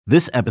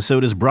This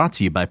episode is brought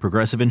to you by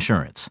Progressive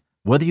Insurance.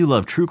 Whether you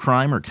love true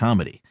crime or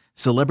comedy,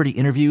 celebrity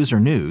interviews or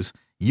news,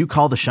 you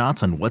call the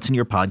shots on what's in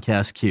your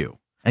podcast queue.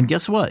 And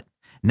guess what?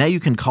 Now you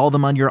can call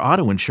them on your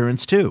auto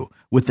insurance too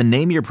with the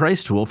Name Your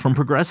Price tool from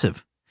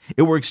Progressive.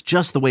 It works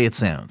just the way it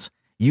sounds.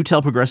 You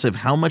tell Progressive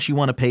how much you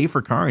want to pay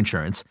for car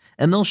insurance,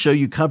 and they'll show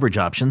you coverage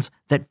options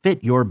that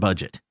fit your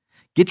budget.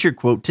 Get your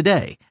quote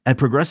today at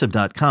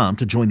Progressive.com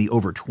to join the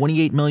over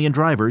 28 million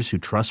drivers who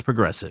trust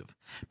Progressive.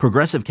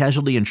 Progressive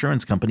Casualty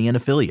Insurance Company and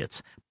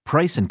Affiliates.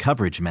 Price and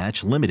coverage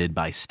match limited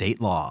by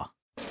state law.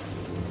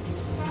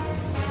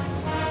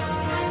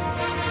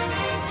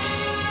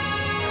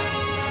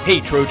 Hey,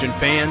 Trojan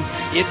fans,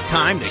 it's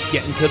time to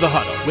get into the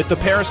huddle with the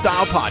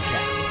Peristyle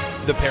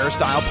Podcast. The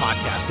Peristyle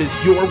Podcast is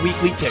your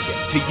weekly ticket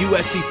to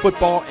USC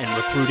football and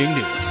recruiting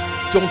news.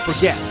 Don't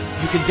forget,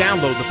 you can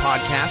download the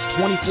podcast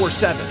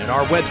 24/7 at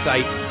our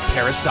website,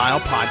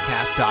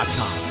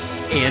 peristylepodcast.com.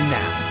 And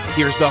now,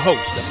 here's the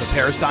host of the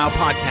Peristyle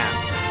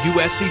Podcast,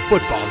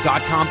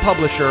 USCFootball.com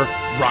publisher,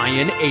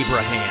 Ryan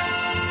Abraham.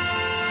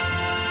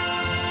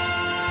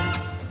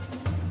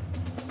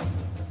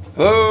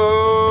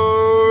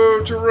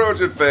 Hello,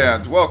 Trojan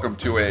fans. Welcome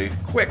to a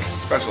quick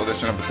special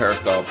edition of the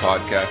Peristyle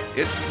Podcast.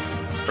 It's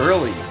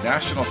early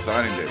National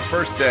Signing Day,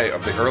 first day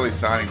of the early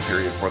signing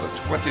period for the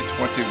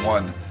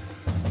 2021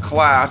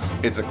 class.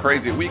 It's a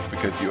crazy week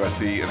because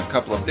USC in a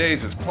couple of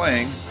days is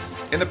playing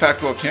in the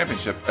Pac-12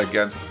 Championship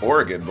against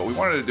Oregon. But we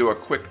wanted to do a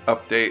quick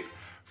update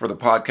for the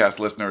podcast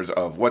listeners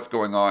of what's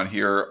going on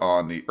here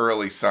on the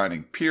early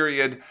signing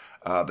period.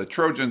 The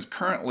Trojans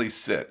currently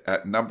sit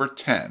at number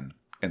 10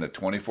 in the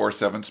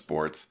 24/7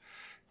 Sports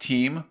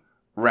team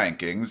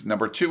rankings,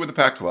 number 2 in the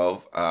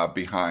Pac-12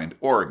 behind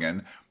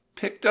Oregon.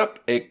 Picked up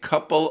a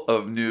couple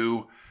of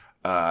new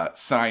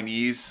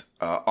signees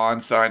on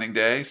signing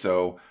day.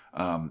 So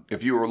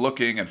if you were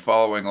looking and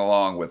following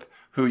along with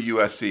who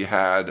USC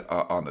had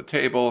on the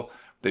table,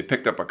 they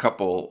picked up a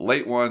couple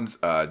late ones.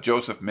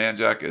 Joseph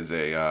Manjack is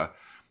a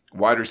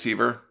wide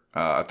receiver,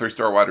 a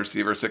 3-star wide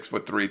receiver,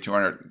 6'3",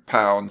 200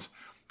 pounds,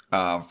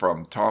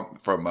 from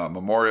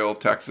Memorial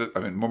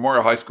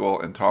High School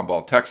in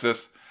Tomball,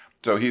 Texas.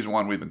 So he's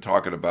one we've been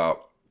talking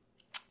about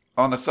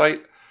on the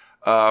site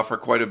for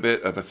quite a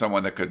bit, of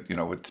someone that could,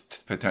 would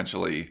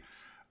potentially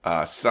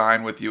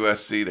sign with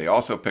USC. They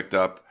also picked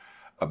up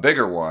a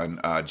bigger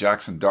one,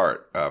 Jackson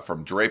Dart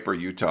from Draper,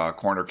 Utah,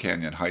 Corner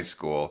Canyon High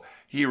School.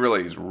 He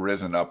really has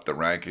risen up the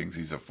rankings.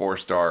 He's a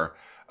 4-star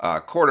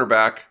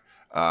quarterback,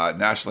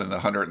 nationally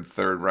the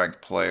 103rd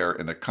ranked player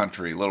in the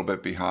country, a little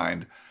bit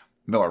behind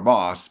Miller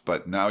Moss.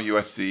 But now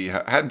USC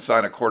hadn't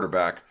signed a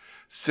quarterback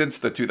since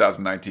the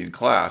 2019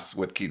 class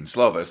with Keaton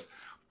Slovis,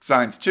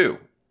 signs 2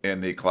 in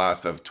the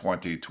class of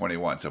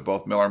 2021. So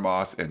both Miller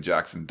Moss and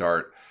Jackson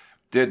Dart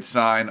did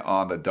sign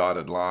on the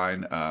dotted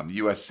line.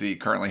 USC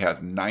currently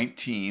has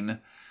 19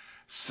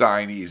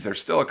 signees. There's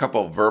still a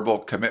couple of verbal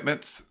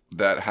commitments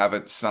that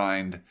haven't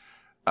signed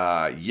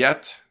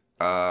yet.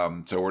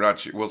 So we're not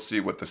sure. We'll see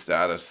what the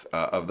status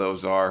of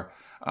those are.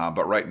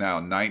 But right now,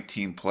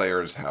 19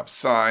 players have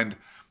signed.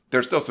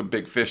 There's still some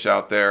big fish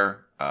out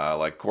there,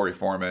 like Corey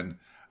Foreman,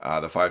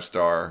 the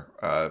 5-star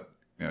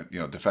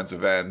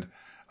defensive end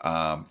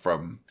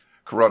from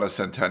Corona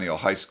Centennial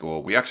High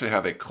School. We actually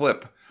have a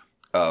clip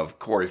of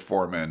Corey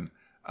Foreman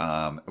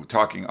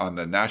talking on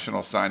the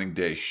National Signing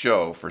Day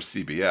show for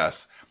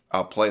CBS.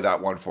 I'll play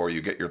that one for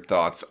you. Get your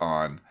thoughts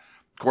on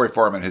Corey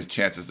Foreman, his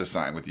chances to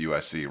sign with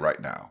USC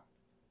right now.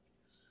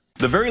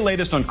 The very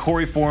latest on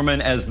Corey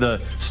Foreman as the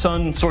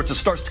sun starts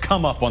to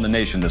come up on the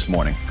nation this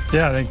morning.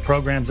 Yeah, I think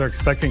programs are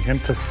expecting him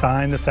to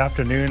sign this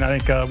afternoon. I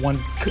think one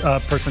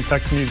person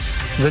texted me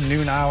the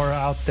noon hour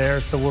out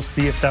there, so we'll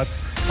see if that's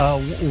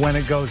when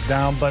it goes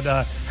down. But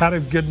had a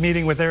good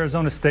meeting with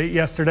Arizona State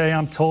yesterday.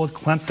 I'm told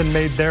Clemson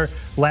made their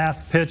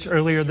last pitch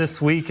earlier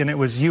this week, and it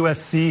was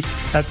USC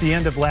at the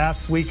end of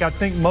last week. I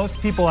think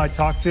most people I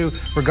talked to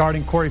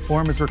regarding Corey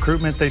Foreman's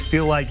recruitment, they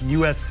feel like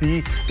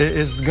USC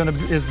is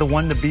the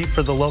one to beat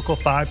for the local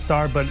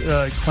 5-star, but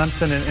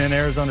Clemson and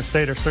Arizona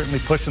State are certainly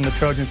pushing the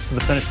Trojans to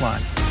the finish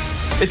line.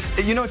 It's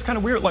kind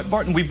of weird. Like,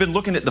 Barton, we've been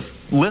looking at the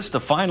list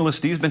of finalists.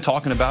 Steve's been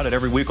talking about it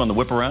every week on the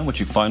Whip Around, which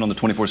you can find on the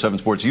 24/7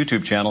 Sports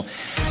YouTube channel.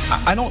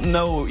 I don't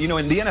know,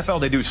 in the NFL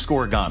they do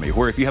scoregami,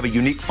 where if you have a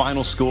unique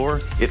final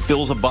score, it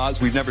fills a box.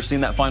 We've never seen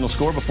that final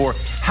score before.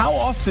 How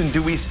often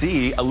do we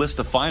see a list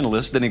of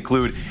finalists that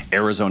include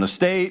Arizona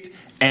State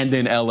and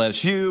then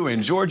LSU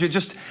and Georgia?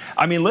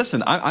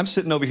 Listen, I'm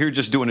sitting over here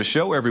just doing a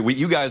show every week.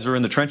 You guys are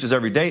in the trenches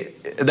every day.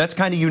 That's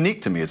kind of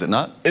unique to me, is it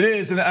not? It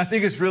is, and I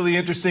think it's really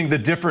interesting the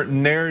different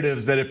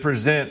narratives that it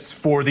presents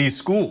for these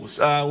schools.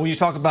 When you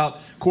talk about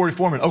Corey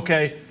Foreman,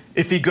 okay,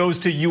 if he goes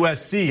to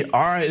USC.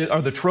 All right,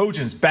 are the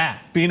Trojans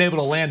back? Being able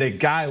to land a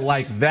guy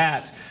like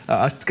that,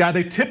 a guy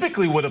they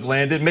typically would have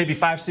landed maybe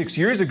 5-6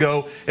 years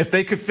ago, if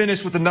they could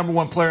finish with the number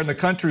one player in the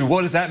country,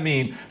 what does that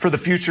mean for the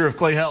future of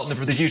Clay Helton and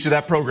for the future of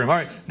that program? All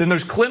right, then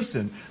there's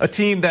Clemson, a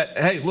team that,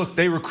 hey, look,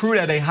 they recruit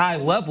at a high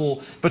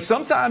level, but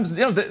sometimes,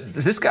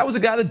 this guy was a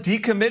guy that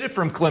decommitted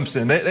from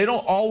Clemson. They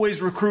don't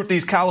always recruit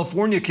these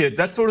California kids.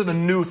 That's sort of the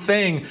new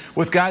thing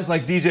with guys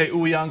like DJ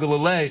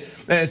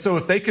Uiagalelei. And so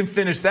if they can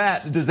finish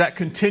that, does that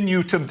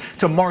continue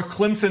to mark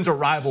Clemson's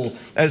arrival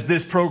as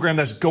this program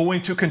that's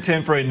going to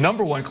contend for a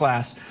number one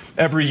class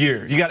every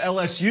year? You got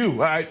LSU, all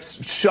right,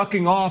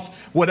 shucking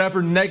off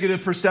whatever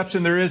negative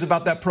perception there is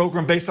about that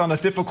program based on a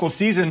difficult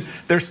season.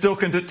 They're still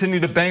continue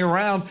to bang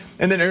around.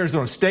 And then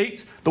Arizona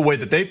State, the way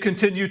that they've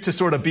continued to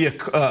sort of be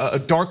a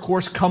dark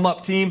horse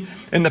come-up team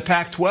in the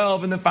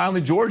Pac-12. And then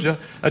finally Georgia,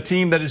 a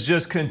team that has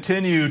just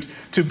continued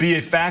to be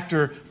a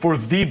factor for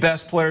the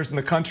best players in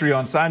the country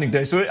on signing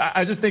day. So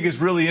I just think it's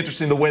really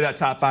interesting the way that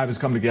top five has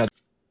come together.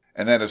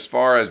 And then as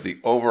far as the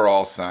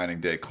overall signing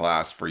day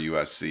class for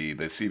USC,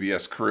 the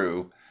CBS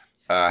crew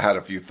had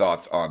a few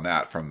thoughts on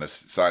that from this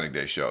signing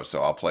day show.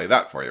 So I'll play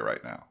that for you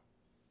right now.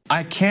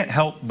 I can't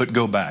help but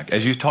go back,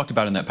 as you talked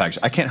about in that package,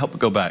 I can't help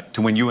but go back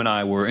to when you and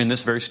I were in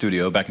this very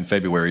studio back in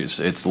February.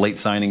 It's late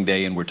signing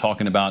day, and we're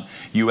talking about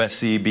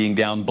USC being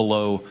down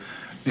below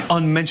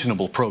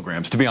unmentionable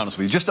programs, to be honest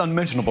with you, just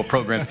unmentionable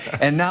programs.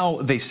 And now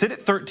they sit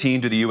at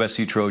 13 to the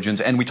USC Trojans,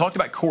 and we talked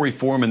about Corey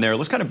Foreman there.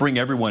 Let's kind of bring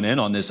everyone in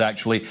on this,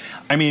 actually.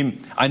 I mean,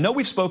 I know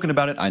we've spoken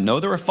about it. I know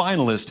they're a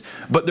finalist,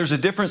 but there's a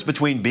difference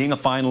between being a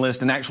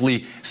finalist and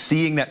actually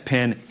seeing that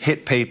pen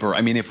hit paper.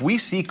 I mean, if we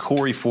see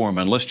Corey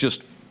Foreman, let's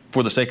just,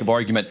 for the sake of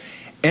argument,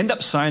 end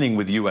up signing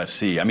with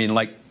USC, I mean,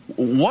 like,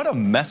 what a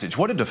message,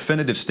 what a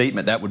definitive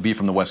statement that would be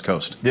from the West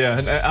Coast. Yeah,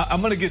 and I'm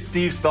going to get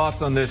Steve's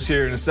thoughts on this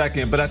here in a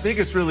second, but I think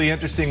it's really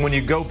interesting when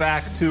you go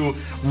back to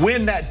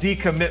when that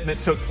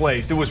decommitment took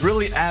place. It was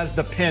really as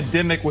the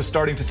pandemic was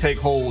starting to take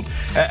hold,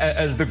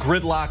 as the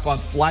gridlock on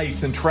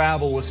flights and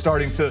travel was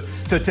starting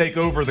to take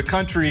over the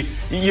country.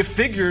 You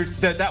figured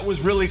that was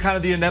really kind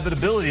of the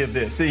inevitability of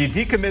this. He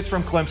decommits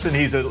from Clemson.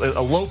 He's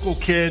a local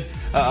kid.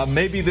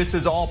 Maybe this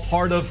is all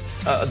part of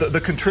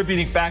the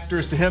contributing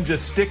factors to him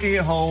just sticking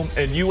at home,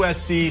 and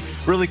USC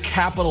really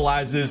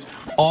capitalizes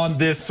on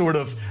this sort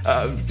of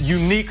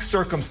unique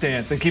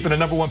circumstance and keeping a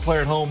number one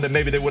player at home that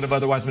maybe they would have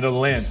otherwise been able to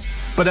land.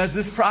 But as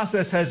this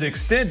process has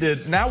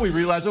extended, now we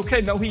realize,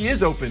 okay, no, he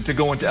is open to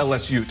going to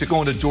LSU, to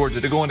going to Georgia,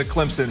 to going to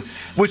Clemson,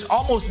 which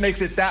almost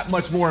makes it that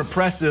much more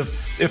impressive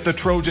if the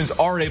Trojans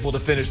are able to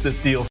finish this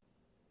deal.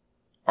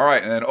 All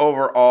right, and then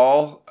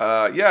overall,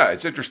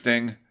 it's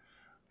interesting.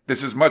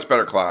 This is much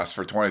better class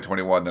for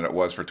 2021 than it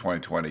was for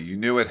 2020. You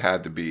knew it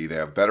had to be. They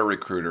have better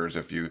recruiters.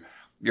 If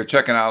you're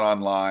checking out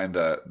online,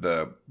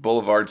 the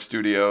Boulevard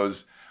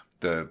Studios,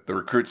 the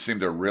recruits seem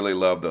to really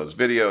love those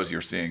videos.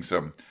 You're seeing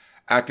some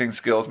acting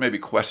skills, maybe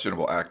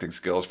questionable acting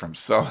skills from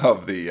some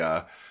of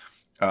the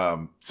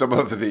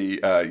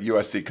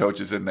USC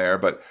coaches in there,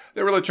 but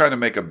they're really trying to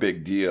make a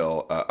big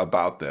deal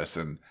about this.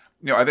 And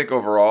I think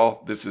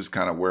overall this is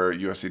kind of where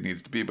USC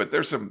needs to be. But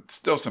there's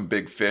still some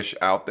big fish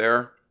out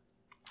there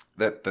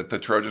that the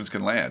Trojans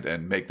can land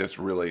and make this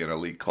really an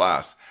elite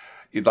class.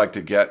 You'd like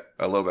to get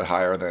a little bit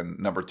higher than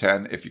number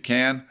 10 if you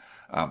can.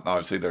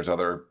 Obviously, there's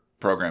other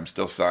programs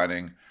still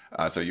signing,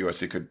 so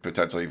USC could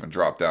potentially even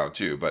drop down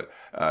too. But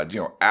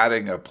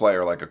adding a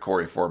player like a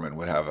Corey Foreman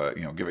would have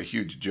give a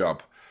huge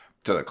jump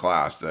to the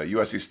class.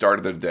 USC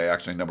started the day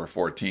actually number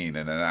 14,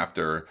 and then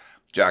after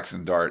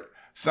Jackson Dart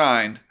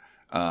signed,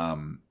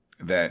 then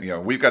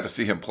we've got to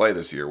see him play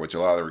this year, which a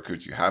lot of the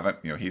recruits you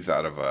haven't. He's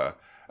out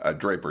of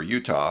Draper,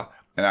 Utah,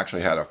 and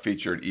actually had a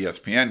featured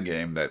ESPN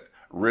game that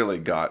really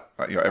got,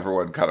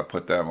 everyone kind of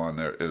put them on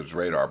his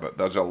radar. But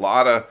there's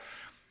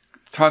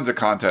tons of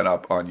content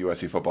up on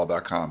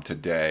USCFootball.com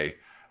today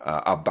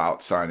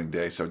about signing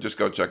day. So just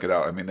go check it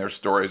out. I mean, there's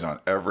stories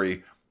on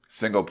every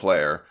single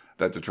player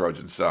that the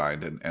Trojans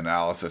signed and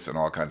analysis and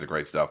all kinds of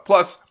great stuff.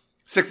 Plus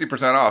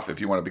 60% off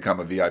if you want to become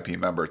a VIP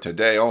member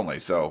today only.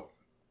 So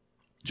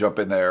jump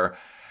in there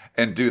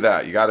and do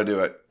that. You got to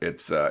do it.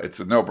 It's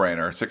a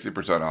no-brainer,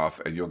 60% off,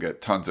 and you'll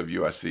get tons of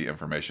USC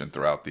information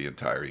throughout the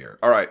entire year.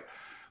 All right,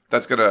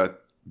 that's going to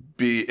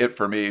be it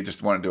for me.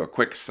 Just want to do a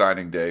quick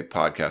signing day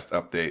podcast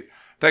update.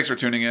 Thanks for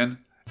tuning in,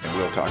 and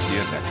we'll talk to you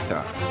next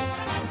time.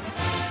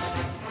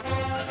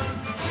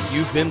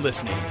 You've been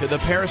listening to the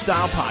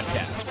Peristyle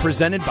Podcast,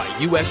 presented by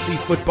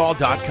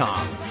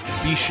USCFootball.com.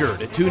 Be sure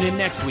to tune in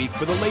next week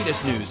for the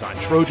latest news on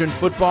Trojan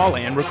football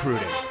and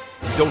recruiting.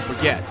 And don't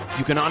forget,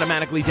 you can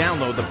automatically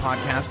download the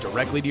podcast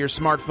directly to your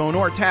smartphone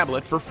or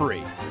tablet for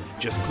free.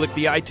 Just click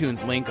the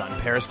iTunes link on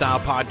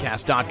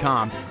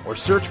peristylepodcast.com or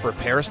search for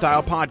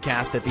Peristyle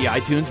Podcast at the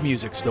iTunes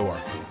Music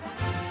Store.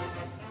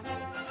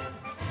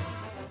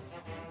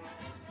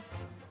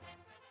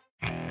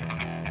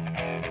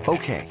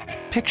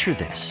 Okay, picture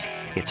this.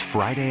 It's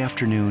Friday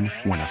afternoon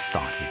when a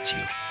thought hits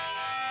you.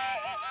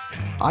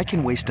 I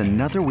can waste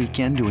another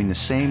weekend doing the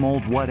same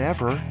old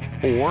whatever,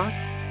 or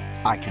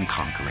I can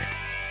conquer it.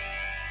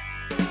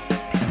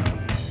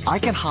 I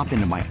can hop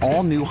into my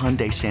all-new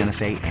Hyundai Santa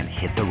Fe and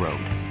hit the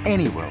road.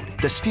 Any road.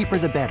 The steeper,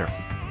 the better.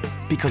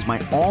 Because my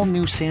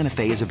all-new Santa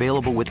Fe is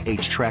available with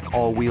H-Track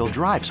all-wheel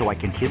drive, so I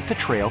can hit the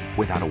trail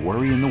without a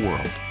worry in the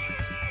world.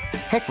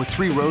 Heck, with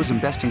 3 rows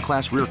and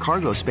best-in-class rear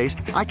cargo space,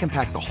 I can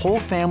pack the whole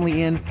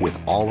family in with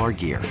all our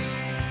gear.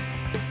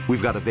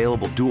 We've got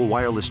available dual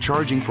wireless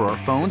charging for our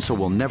phones, so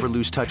we'll never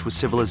lose touch with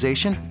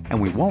civilization, and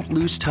we won't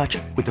lose touch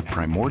with the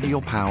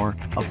primordial power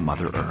of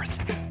Mother Earth.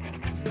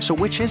 So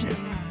which is it?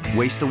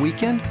 Waste the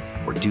weekend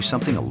or do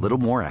something a little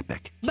more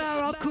epic?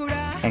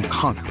 And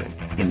conquer it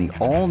in the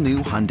all-new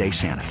Hyundai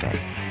Santa Fe.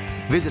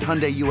 Visit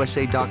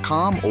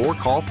HyundaiUSA.com or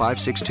call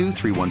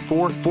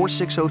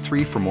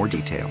 562-314-4603 for more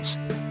details.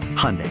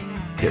 Hyundai,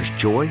 there's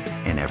joy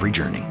in every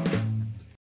journey.